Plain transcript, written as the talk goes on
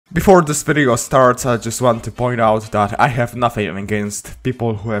Before this video starts, I just want to point out that I have nothing against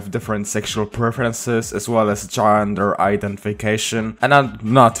people who have different sexual preferences as well as gender identification, and I'm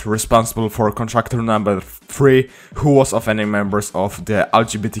not responsible for contractor number 3 who was offending members of the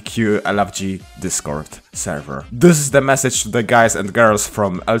LGBTQ LFG Discord server. This is the message to the guys and girls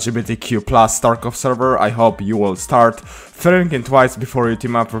from LGBTQ plus Tarkov server. I hope you will start thinking twice before you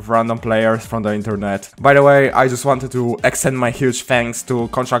team up with random players from the internet. By the way, I just wanted to extend my huge thanks to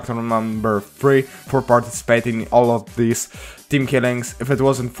contractor number 3 for participating in all of these team killings. If it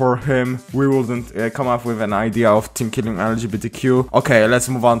wasn't for him, we wouldn't come up with an idea of team killing LGBTQ. Okay, let's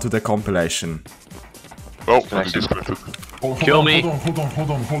move on to the compilation. Oh, I'm disconnected. Oh, Kill me! Hold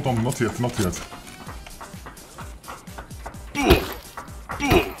on, not yet.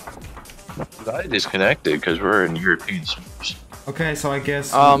 I disconnected because we're in European servers. Okay, so I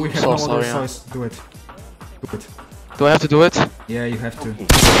guess we have so no sorry, other choice. Do it. Do I have to do it? Yeah, you have to.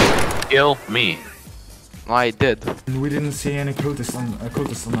 Kill me. I did. We didn't see any cultists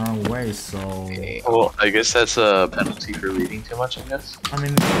on our way, so... Well, I guess that's a penalty for leaving too much, I guess. I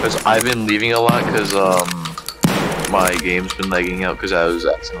mean... Because I've been leaving a lot because, my game's been lagging out because I was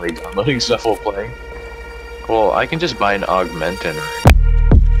accidentally downloading stuff while playing. Well, I can just buy an augmentin.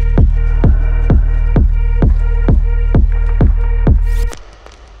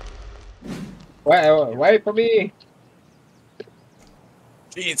 Wait for me!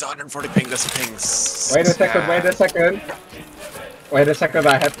 Jeez, 140 pings. Wait a second,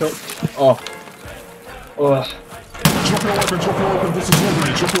 I have to... Oh. Drop your weapon, this is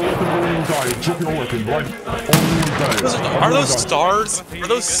robbery. Drop your weapon or you'll die. Drop your weapon, right? Or you will die. Are those stars? Are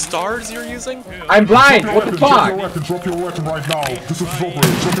those stars you're using? I'm blind! What the fuck? Drop your weapon right now. This is robbery.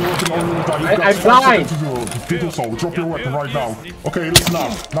 Drop your weapon or you will die. I'm blind! Do so. Drop your weapon right now. Okay, listen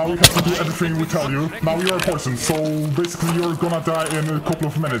up. Now we have to do everything we tell you. Now you are poisoned, so basically you're gonna die in a couple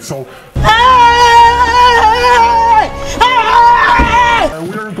of minutes, so...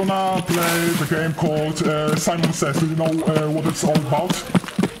 We're gonna play the game called Simon Says. Do you know what it's all about?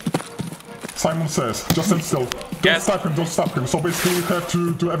 Simon Says. Just stand still. Don't stop him. So basically you have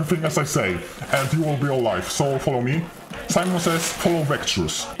to do everything as I say, and you will be alive. So follow me. Simon says follow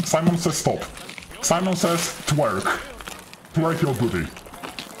Wektrus. Simon says stop. Simon says twerk. Twerk your booty.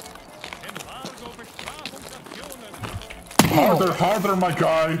 Harder, my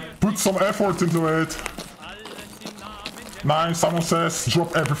guy. Put some effort into it. Nice. Simon says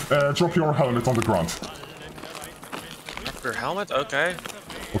drop your helmet on the ground. Drop your helmet? Okay.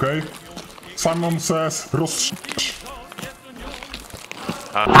 Okay. Simon says The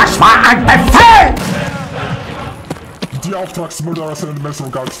auftragsmoerder sent mess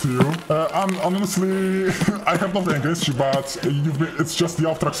regards to you. Honestly, I have nothing against you, but it's just the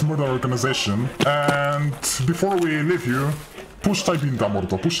auftragsmoerder organization. And before we leave you, puszczaj binda,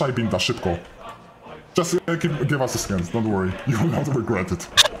 mordo, puszczaj binda, szybko. Just give us a scan, don't worry, you will not regret it.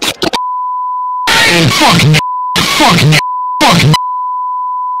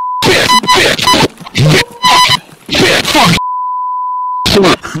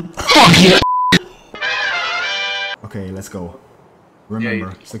 Okay, let's go.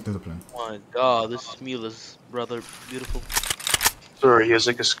 Remember, stick to the plan. Oh my god, this is Mila's brother. Beautiful. Sorry, he has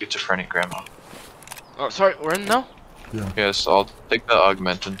like a schizophrenic grandma. Oh, sorry, we're in now? Yeah. Yes, I'll take the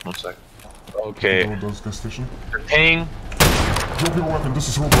augmentin. 1 second. Okay. You're paying. Drop your weapon, this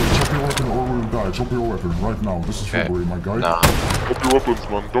is robbery. Drop your weapon or we'll die. Drop your weapon right now. This is robbery, my guy. Nah. Drop your weapons,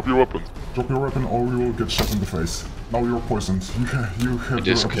 man. Drop your weapons. Drop your weapon or you will get shot in the face. Now you're poisoned. You have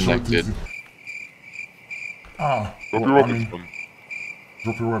disconnected. Drop your weapons, man.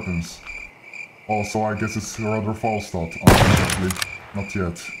 Drop your weapons. Also, I guess it's rather false thought. Unfortunately, not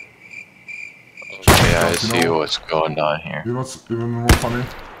yet. Okay, I see what's going on here. You know what's even more funny?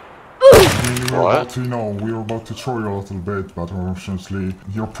 We're about to throw you a little bit, but unfortunately,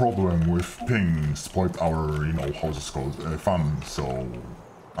 your problem with ping spoiled our, how's it called, fun, so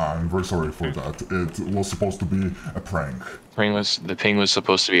I'm very sorry for that. It was supposed to be a prank. The ping was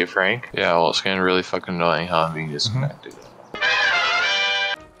supposed to be a prank? Yeah, well, it's getting really fucking annoying how I'm being disconnected.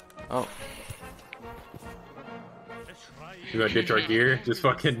 Oh. You gotta ditch our gear? Just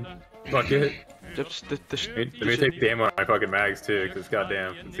fucking fuck it. Just Let me take the ammo on my fucking mags too, because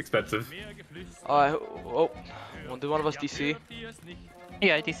goddamn, it's expensive. Well, do one of us DC?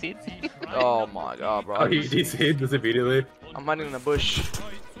 Yeah, I DC'd. Oh my god, bro. Oh, you DC'd this immediately? I'm hiding in the bush.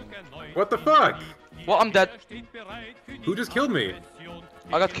 What the fuck? Well, I'm dead. Who just killed me?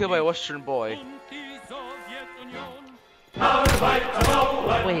 I got killed by a Western boy.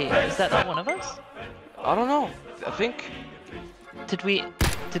 Wait, is that not one of us? I don't know. I think. Did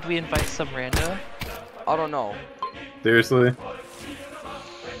we invite some rando? I don't know. Seriously?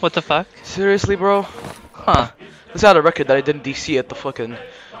 What the fuck? Seriously, bro? Huh. Let's add a record that I didn't DC at the fucking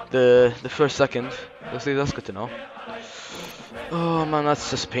the first second. That's good to know. Oh man, that's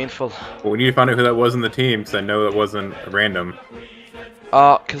just painful. Well, we need to find out who that was in the team, because I know that wasn't random.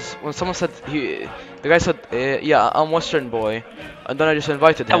 Cause when someone said the guy said, yeah, I'm Western boy, and then I just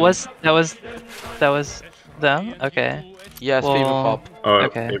invited him. That was them? Okay. Yeah, it's Baby Pop. Oh,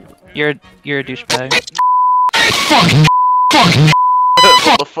 Okay. You're a douchebag.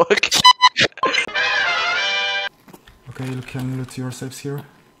 What the fuck? Okay, you can loot yourselves here.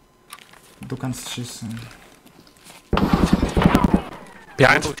 Du kannst schießen.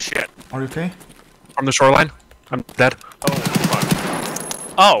 Behind. Oh shit. Are you okay? From the shoreline. I'm dead. Oh fuck.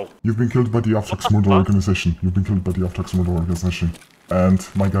 Oh. You've been killed by the auftragsmoerder organization. You've been killed by the auftragsmoerder organization. And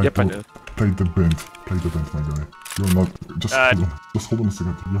my guy played the band. Play the band, my guy. You're not. Just hold on. Just hold on a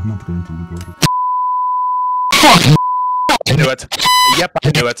second. You're not going to regret it. I knew it. Yep,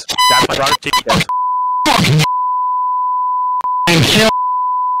 I knew it. That's my brother team.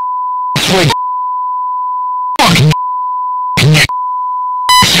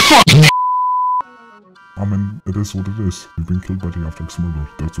 I mean, it is what it is. You've been killed by the auftragsmoerder.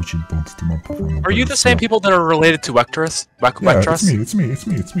 That's what you don't team up for. Are you the same people that are related to Wektrus? Yeah, Wektrus? it's me. It's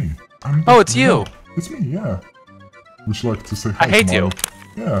you. It's me, yeah. Would you like to say hi I hate to you.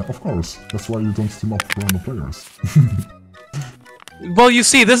 Yeah, of course. That's why you don't team up for other players. Well, you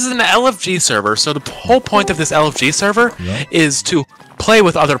see, this is an LFG server, so the whole point of this LFG server is to play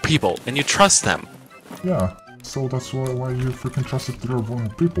with other people, and you trust them. Yeah, so that's why you freaking trusted your own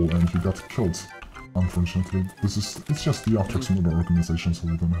people and you got killed. Unfortunately, it's just the auftragsmoerder organization, so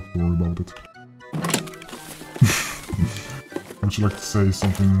we don't have to worry about it. Would you like to say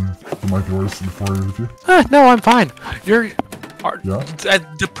something to my viewers before I leave you? No, I'm fine. Yeah?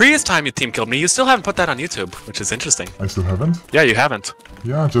 The previous time you team killed me, you still haven't put that on YouTube, which is interesting. I still haven't? Yeah, you haven't.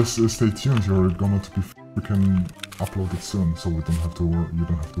 Yeah, just stay tuned. You're gonna be freaking uploaded soon, so you don't have to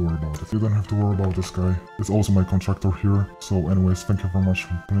worry about it. You don't have to worry about this guy. It's also my contractor here. So anyways, thank you very much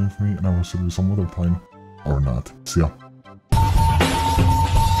for playing with me, and I will see you some other time. Or not. See ya.